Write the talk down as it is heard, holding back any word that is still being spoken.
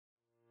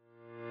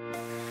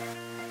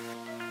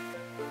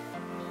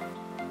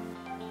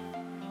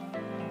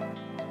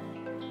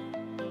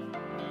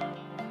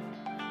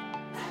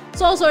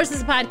Soul Source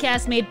is a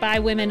podcast made by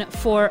women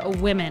for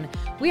women.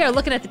 We are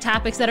looking at the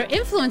topics that are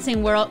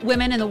influencing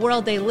women in the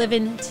world they live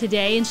in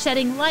today and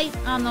shedding light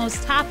on those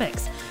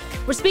topics.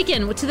 We're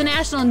speaking to the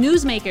national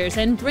newsmakers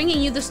and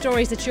bringing you the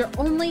stories that you're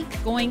only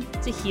going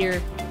to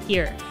hear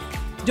here.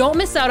 Don't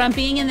miss out on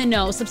being in the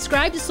know.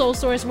 Subscribe to Soul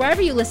Source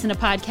wherever you listen to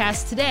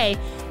podcasts today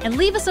and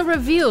leave us a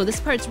review.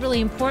 This part's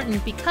really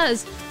important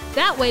because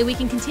that way we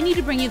can continue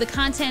to bring you the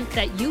content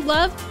that you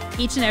love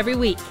each and every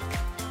week.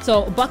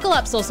 So buckle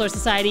up, Soul Source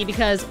Society,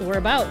 because we're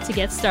about to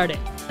get started.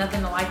 Nothing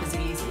in life is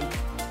easy.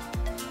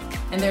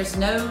 And there's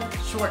no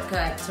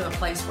shortcut to a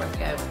place worth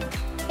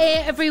going. Hey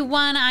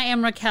everyone, I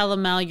am Raquel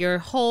Amel, your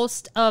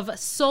host of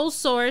Soul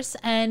Source,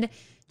 and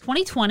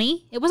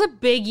 2020, it was a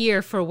big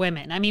year for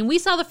women. I mean, we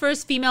saw the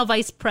first female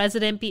vice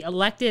president be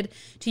elected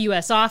to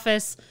U.S.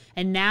 office,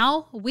 and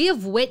now we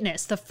have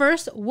witnessed the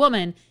first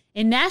woman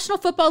in National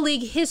Football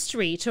League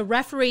history to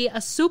referee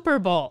a Super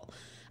Bowl.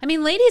 I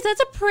mean, ladies,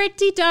 that's a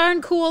pretty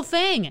darn cool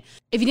thing.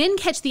 If you didn't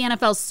catch the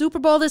NFL Super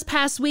Bowl this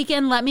past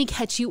weekend, let me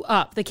catch you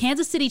up. The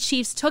Kansas City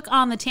Chiefs took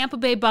on the Tampa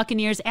Bay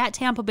Buccaneers at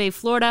Tampa Bay,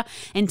 Florida,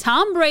 and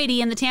Tom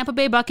Brady and the Tampa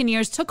Bay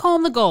Buccaneers took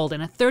home the gold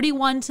in a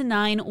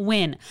 31-9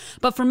 win.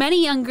 But for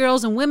many young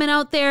girls and women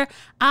out there,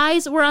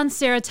 eyes were on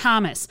Sarah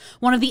Thomas,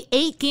 one of the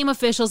 8 game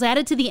officials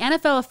added to the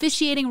NFL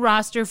officiating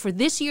roster for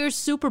this year's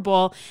Super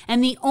Bowl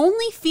and the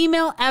only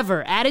female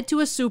ever added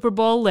to a Super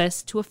Bowl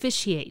list to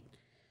officiate.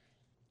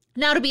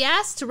 Now, to be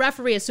asked to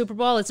referee a Super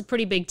Bowl, it's a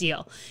pretty big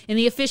deal. In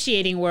the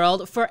officiating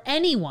world, for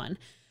anyone,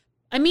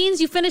 it means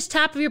you finish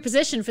top of your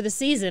position for the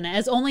season,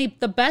 as only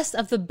the best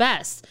of the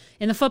best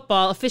in the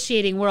football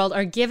officiating world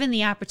are given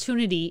the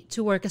opportunity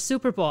to work a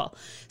Super Bowl.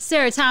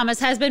 Sarah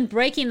Thomas has been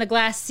breaking the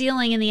glass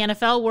ceiling in the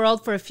NFL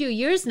world for a few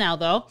years now,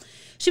 though.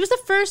 She was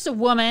the first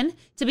woman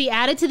to be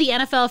added to the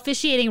NFL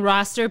officiating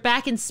roster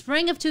back in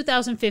spring of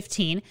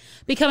 2015,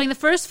 becoming the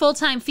first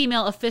full-time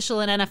female official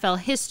in NFL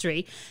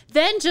history.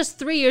 Then, just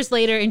 3 years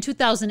later, in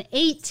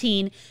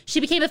 2018,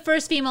 she became the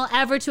first female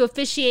ever to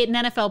officiate an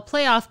NFL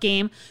playoff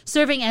game,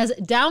 serving as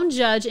down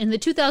judge in the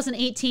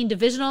 2018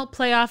 divisional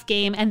playoff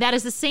game, and that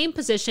is the same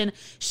position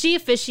she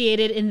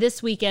officiated in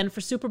this weekend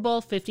for Super Bowl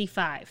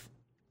 55.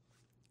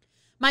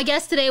 My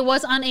guest today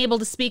was unable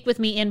to speak with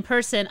me in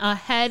person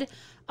ahead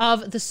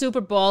of the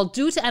Super Bowl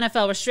due to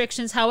NFL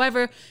restrictions.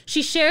 However,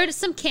 she shared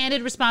some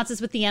candid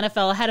responses with the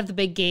NFL ahead of the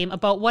big game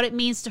about what it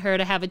means to her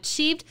to have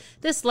achieved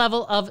this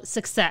level of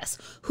success,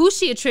 who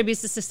she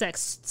attributes the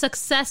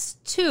success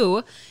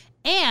to,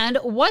 and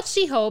what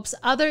she hopes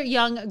other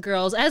young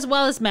girls as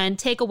well as men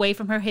take away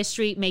from her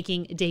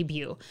history-making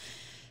debut.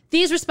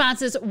 These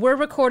responses were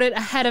recorded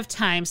ahead of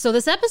time, so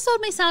this episode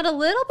may sound a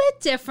little bit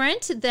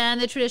different than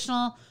the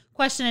traditional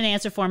question and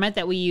answer format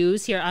that we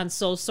use here on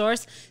Soul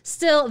Source.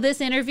 Still,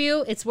 this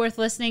interview, it's worth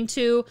listening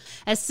to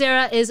as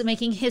Sarah is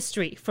making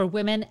history for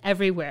women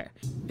everywhere.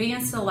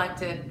 Being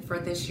selected for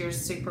this year's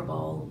Super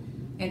Bowl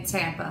in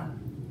Tampa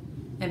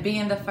and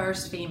being the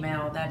first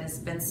female that has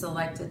been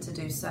selected to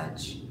do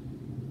such,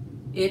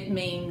 it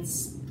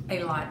means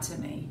a lot to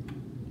me.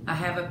 I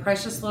have a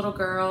precious little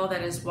girl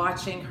that is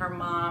watching her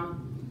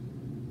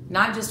mom,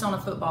 not just on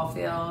a football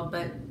field,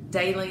 but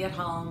daily at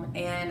home,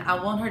 and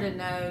I want her to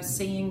know,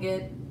 seeing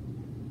it,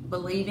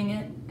 believing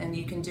it, and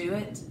you can do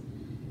it.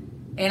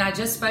 And I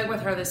just spoke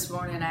with her this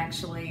morning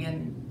actually,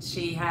 and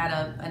she had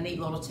a neat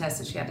little test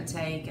that she had to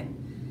take,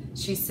 and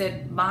she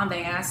said, Mom,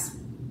 they asked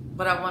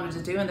what I wanted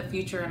to do in the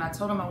future, and I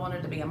told them I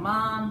wanted to be a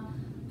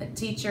mom, a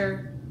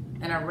teacher,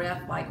 and a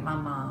ref like my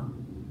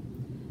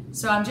mom.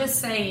 So I'm just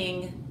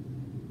saying,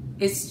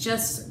 it's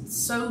just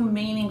so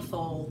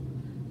meaningful.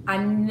 I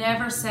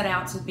never set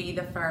out to be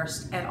the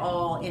first at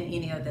all in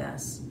any of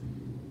this.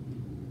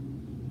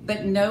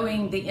 But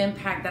knowing the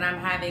impact that I'm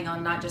having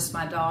on not just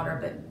my daughter,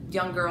 but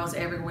young girls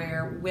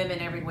everywhere, women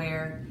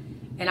everywhere,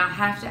 and I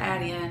have to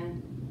add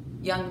in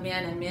young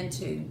men and men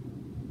too.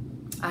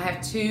 I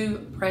have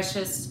 2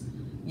 precious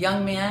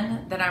young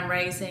men that I'm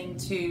raising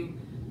to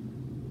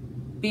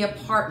be a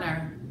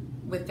partner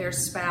with their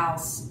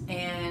spouse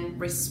and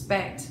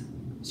respect.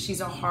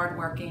 She's a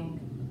hardworking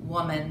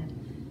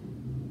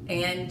woman,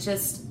 and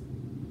just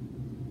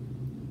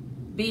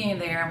being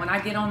there when I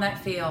get on that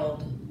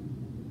field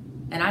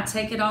and I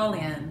take it all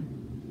in,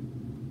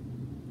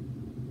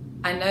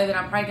 I know that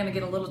I'm probably going to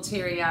get a little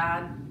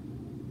teary-eyed.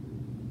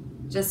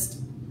 Just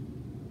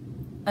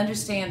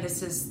understand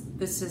this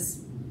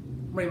is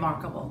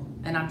remarkable,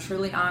 and I'm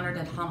truly honored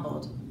and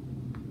humbled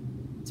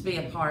to be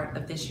a part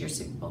of this year's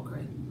Super Bowl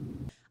crew.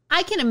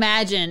 I can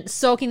imagine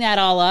soaking that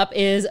all up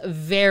is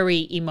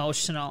very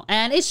emotional,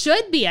 and it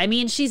should be. I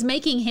mean, she's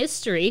making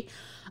history.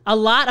 A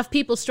lot of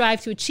people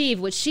strive to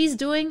achieve what she's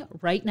doing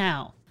right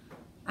now.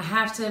 I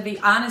have to be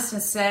honest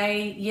and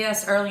say,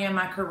 yes, early in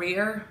my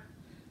career,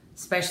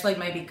 especially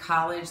maybe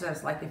college,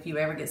 that's like if you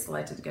ever get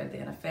selected to go to the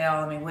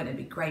NFL, I mean, wouldn't it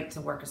be great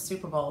to work a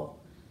Super Bowl?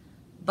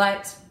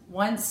 But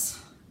once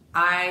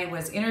I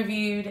was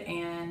interviewed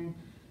and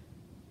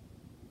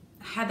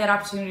had that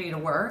opportunity to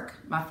work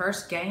my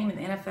first game in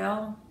the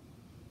NFL,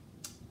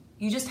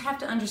 you just have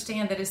to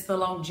understand that it's the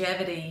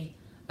longevity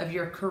of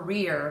your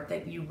career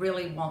that you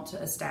really want to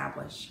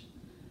establish.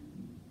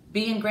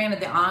 Being granted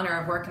the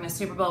honor of working a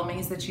Super Bowl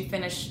means that you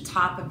finish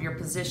top of your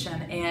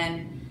position,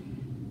 and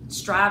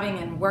striving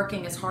and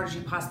working as hard as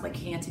you possibly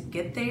can to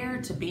get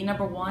there, to be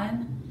number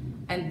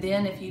one. And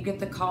then if you get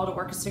the call to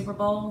work a Super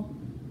Bowl,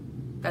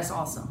 that's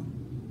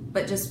awesome.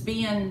 But just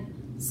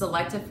being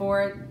selected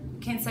for it,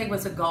 can't say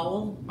was a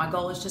goal. My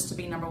goal is just to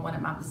be number one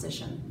at my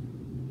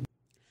position.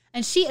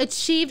 And she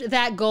achieved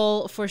that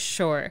goal for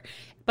sure.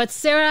 But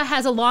Sarah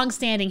has a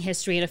long-standing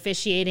history in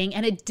officiating,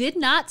 and it did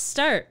not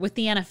start with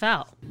the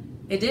NFL.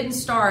 It didn't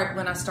start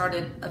when I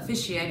started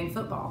officiating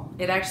football.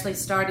 It actually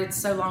started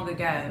so long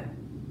ago.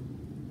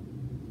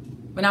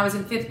 When I was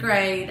in 5th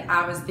grade,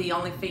 I was the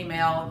only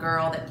female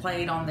girl that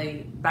played on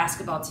the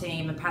basketball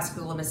team in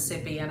Pascagoula,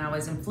 Mississippi, and I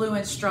was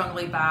influenced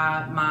strongly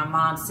by my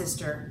mom's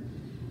sister,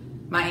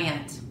 my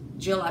aunt,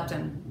 Jill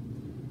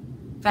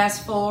Upton.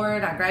 Fast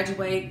forward, I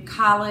graduate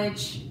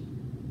college,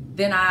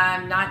 then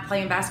I'm not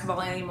playing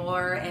basketball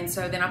anymore, and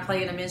so then I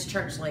play in a men's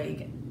church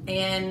league.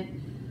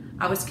 And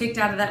I was kicked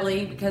out of that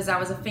league because I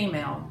was a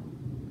female.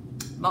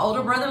 My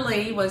older brother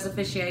Lee was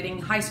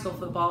officiating high school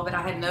football, but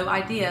I had no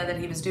idea that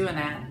he was doing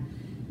that.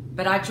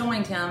 But I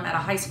joined him at a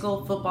high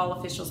school football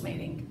officials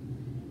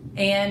meeting.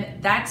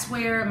 And that's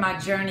where my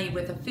journey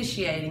with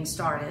officiating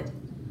started.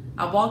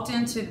 I walked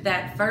into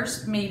that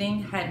first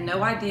meeting, had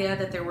no idea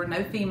that there were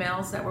no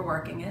females that were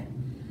working it,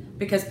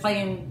 because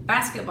playing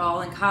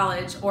basketball in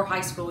college or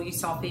high school, you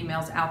saw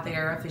females out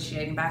there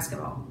officiating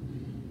basketball.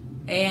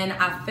 And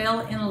I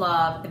fell in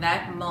love in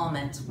that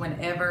moment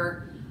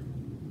whenever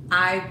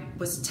I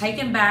was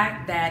taken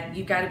back that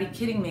you got to be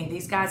kidding me.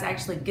 These guys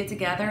actually get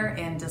together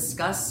and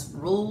discuss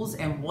rules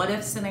and what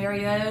if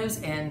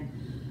scenarios and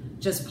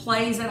just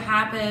plays that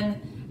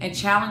happen and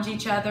challenge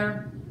each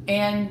other.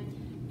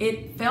 And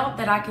it felt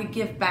that I could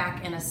give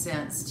back in a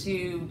sense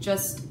to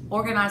just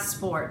organize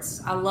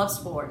sports. I love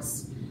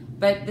sports,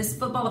 but this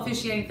football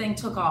officiating thing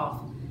took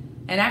off.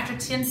 And after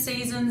 10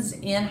 seasons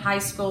in high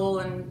school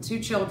and 2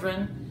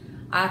 children,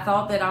 I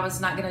thought that I was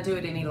not going to do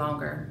it any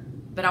longer.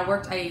 But I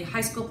worked a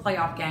high school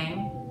playoff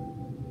game,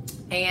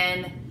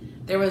 and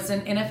there was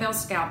an NFL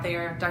scout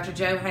there, Dr.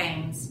 Joe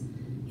Haynes.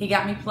 He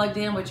got me plugged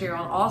in with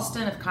Gerald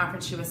Austin of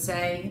Conference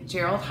USA.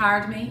 Gerald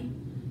hired me,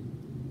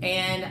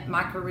 and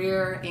my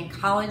career in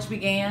college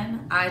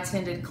began. I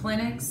attended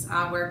clinics.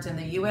 I worked in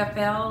the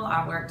UFL.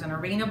 I worked in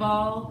arena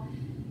ball,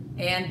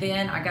 and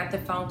then I got the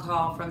phone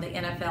call from the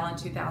NFL in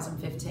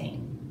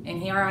 2015.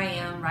 And here I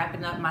am,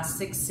 wrapping up my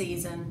 6th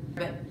season.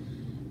 But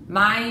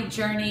my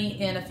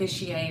journey in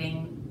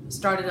officiating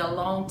started a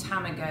long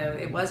time ago.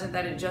 It wasn't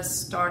that it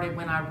just started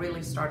when I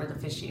really started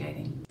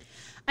officiating.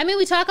 I mean,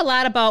 we talk a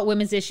lot about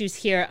women's issues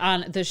here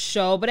on the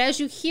show, but as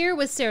you hear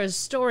with Sarah's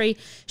story,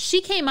 she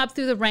came up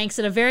through the ranks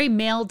in a very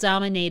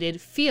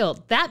male-dominated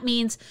field. That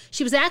means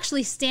she was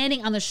actually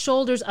standing on the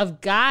shoulders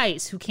of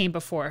guys who came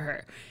before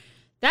her.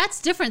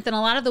 That's different than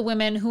a lot of the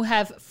women who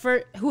have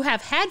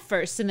had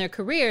firsts in their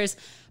careers,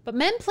 but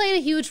men played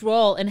a huge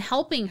role in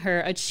helping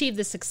her achieve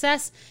the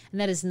success,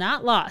 and that is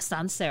not lost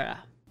on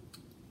Sarah.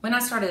 When I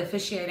started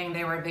officiating,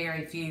 there were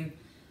very few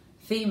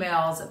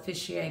females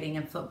officiating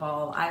in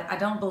football. I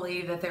don't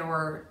believe that there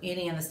were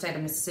any in the state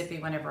of Mississippi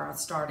whenever I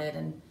started.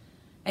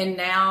 And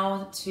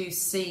now to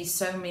see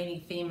so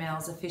many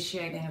females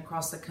officiating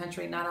across the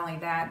country, not only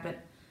that, but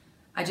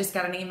I just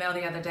got an email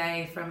the other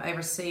day from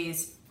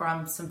overseas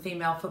from some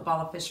female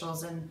football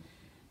officials, and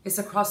it's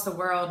across the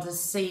world to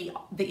see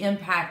the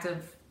impact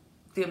of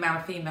the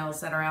amount of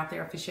females that are out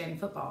there officiating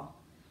football.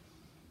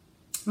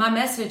 My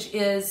message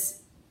is,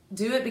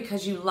 do it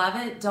because you love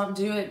it. Don't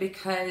do it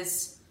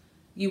because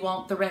you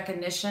want the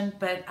recognition.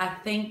 But I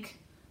think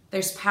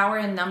there's power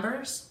in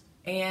numbers.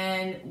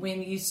 And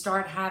when you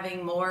start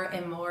having more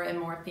and more and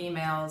more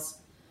females,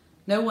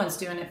 no one's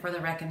doing it for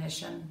the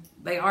recognition.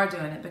 They are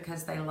doing it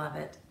because they love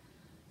it.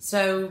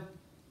 So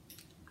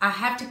I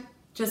have to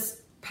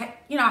just pay,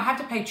 I have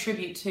to pay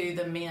tribute to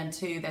the men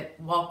too that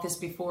walked this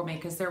before me,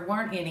 because there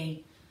weren't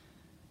any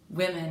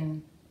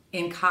women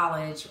in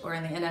college or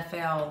in the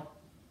NFL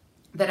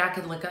that I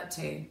could look up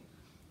to.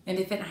 And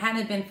if it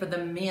hadn't been for the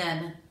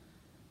men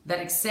that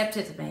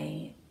accepted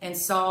me and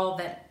saw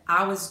that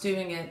I was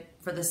doing it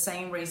for the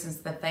same reasons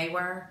that they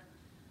were,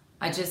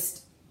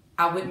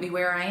 I wouldn't be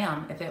where I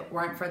am if it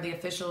weren't for the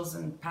officials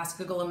in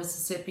Pascagoula,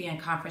 Mississippi, and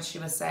Conference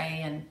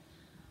USA, and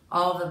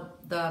all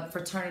the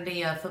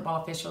fraternity of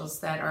football officials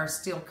that are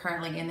still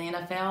currently in the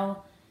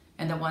NFL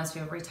and the ones who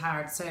have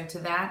retired. So to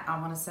that,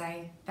 I want to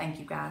say thank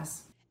you,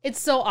 guys. It's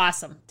so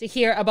awesome to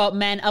hear about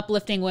men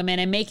uplifting women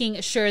and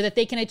making sure that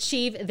they can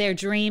achieve their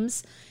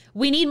dreams.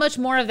 We need much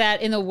more of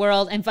that in the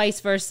world, and vice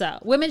versa.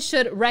 Women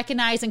should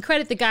recognize and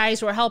credit the guys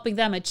who are helping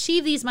them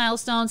achieve these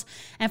milestones.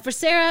 And for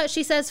Sarah,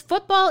 she says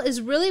football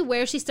is really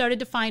where she started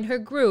to find her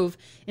groove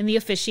in the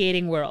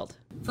officiating world.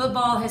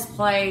 Football has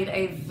played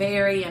a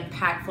very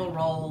impactful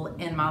role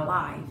in my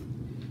life.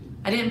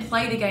 I didn't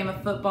play the game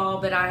of football,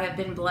 but I have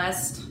been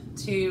blessed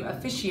to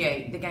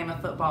officiate the game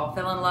of football.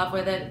 Fell in love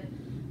with it,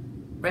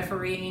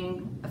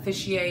 refereeing,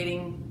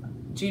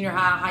 officiating, junior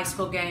high, high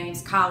school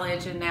games,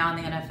 college, and now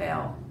in the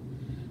NFL.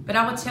 But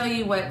I will tell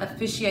you what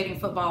officiating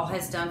football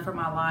has done for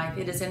my life.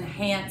 It has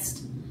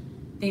enhanced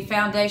the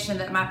foundation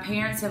that my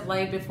parents have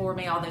laid before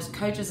me, all those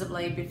coaches have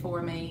laid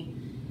before me,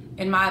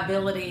 and my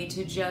ability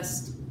to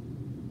just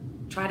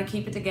try to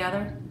keep it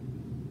together,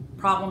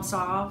 problem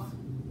solve,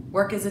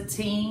 work as a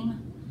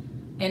team,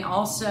 and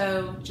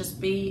also just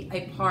be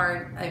a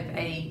part of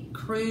a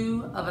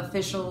crew of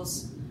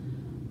officials,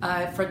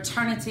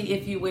 fraternity,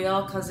 if you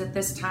will, because at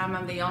this time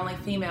I'm the only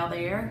female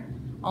there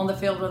on the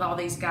field with all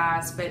these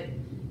guys. But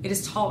it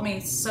has taught me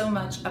so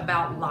much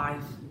about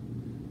life,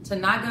 to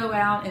not go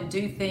out and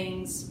do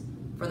things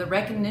for the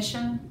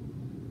recognition,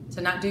 to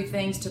not do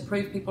things to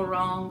prove people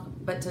wrong,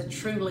 but to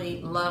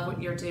truly love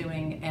what you're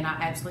doing. And I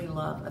absolutely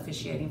love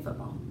officiating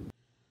football.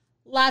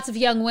 Lots of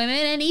young women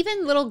and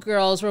even little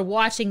girls were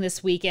watching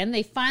this weekend.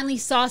 They finally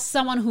saw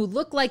someone who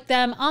looked like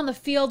them on the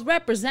field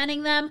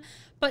representing them.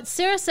 But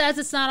Sarah says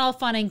it's not all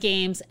fun and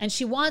games, and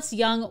she wants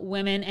young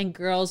women and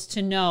girls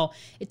to know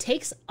it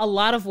takes a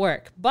lot of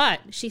work, but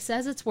she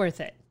says it's worth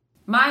it.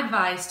 My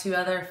advice to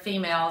other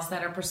females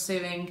that are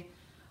pursuing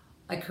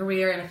a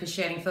career in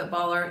officiating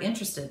football or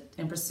interested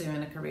in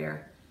pursuing a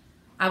career,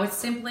 I would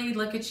simply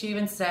look at you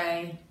and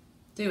say,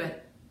 do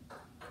it.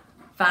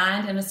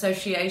 Find an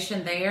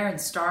association there and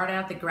start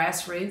out the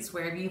grassroots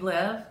wherever you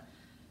live.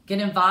 Get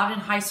involved in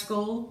high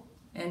school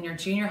and your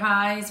junior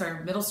highs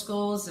or middle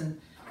schools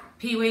and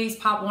Pee-wees,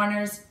 Pop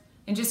Warners,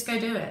 and just go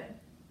do it.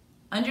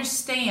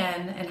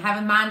 Understand and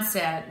have a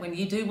mindset when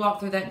you do walk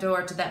through that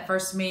door to that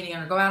first meeting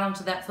or go out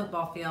onto that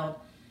football field,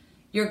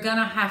 you're going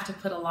to have to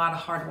put a lot of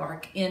hard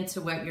work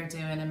into what you're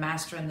doing and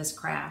mastering this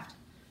craft.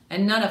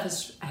 And none of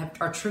us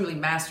are truly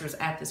masters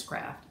at this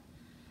craft.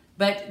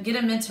 But get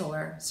a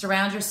mentor,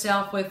 surround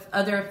yourself with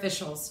other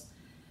officials,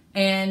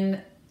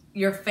 and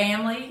your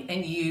family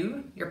and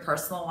you, your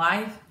personal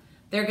life,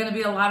 there are going to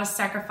be a lot of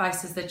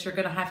sacrifices that you're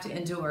going to have to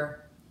endure.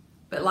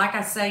 But like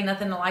I say,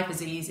 nothing in life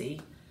is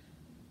easy.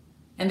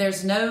 And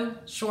there's no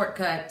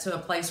shortcut to a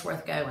place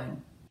worth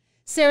going.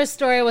 Sarah's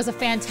story was a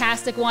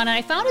fantastic one, and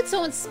I found it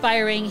so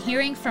inspiring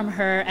hearing from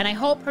her, and I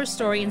hope her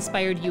story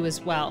inspired you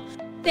as well.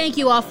 Thank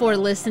you all for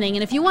listening,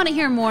 and if you want to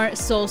hear more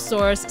Soul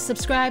Source,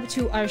 subscribe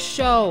to our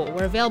show.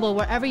 We're available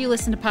wherever you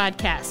listen to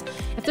podcasts.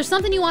 If there's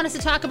something you want us to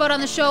talk about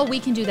on the show, we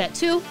can do that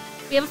too.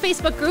 We have a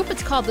Facebook group.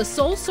 It's called the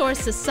Soul Source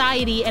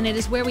Society, and it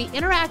is where we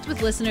interact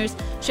with listeners,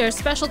 share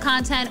special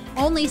content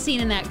only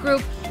seen in that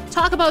group,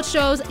 talk about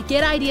shows,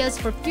 get ideas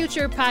for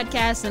future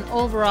podcasts, and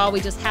overall, we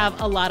just have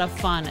a lot of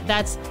fun.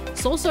 That's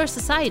Soul Source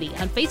Society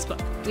on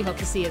Facebook. We hope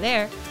to see you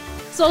there.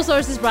 Soul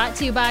Source is brought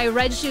to you by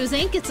Red Shoes,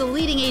 Inc. It's a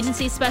leading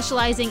agency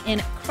specializing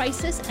in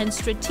crisis and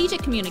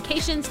strategic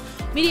communications,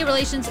 media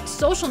relations,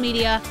 social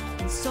media,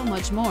 and so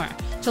much more.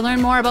 To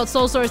learn more about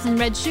Soul Source and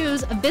Red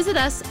Shoes, visit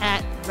us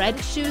at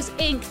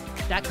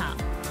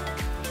redshoesinc.com.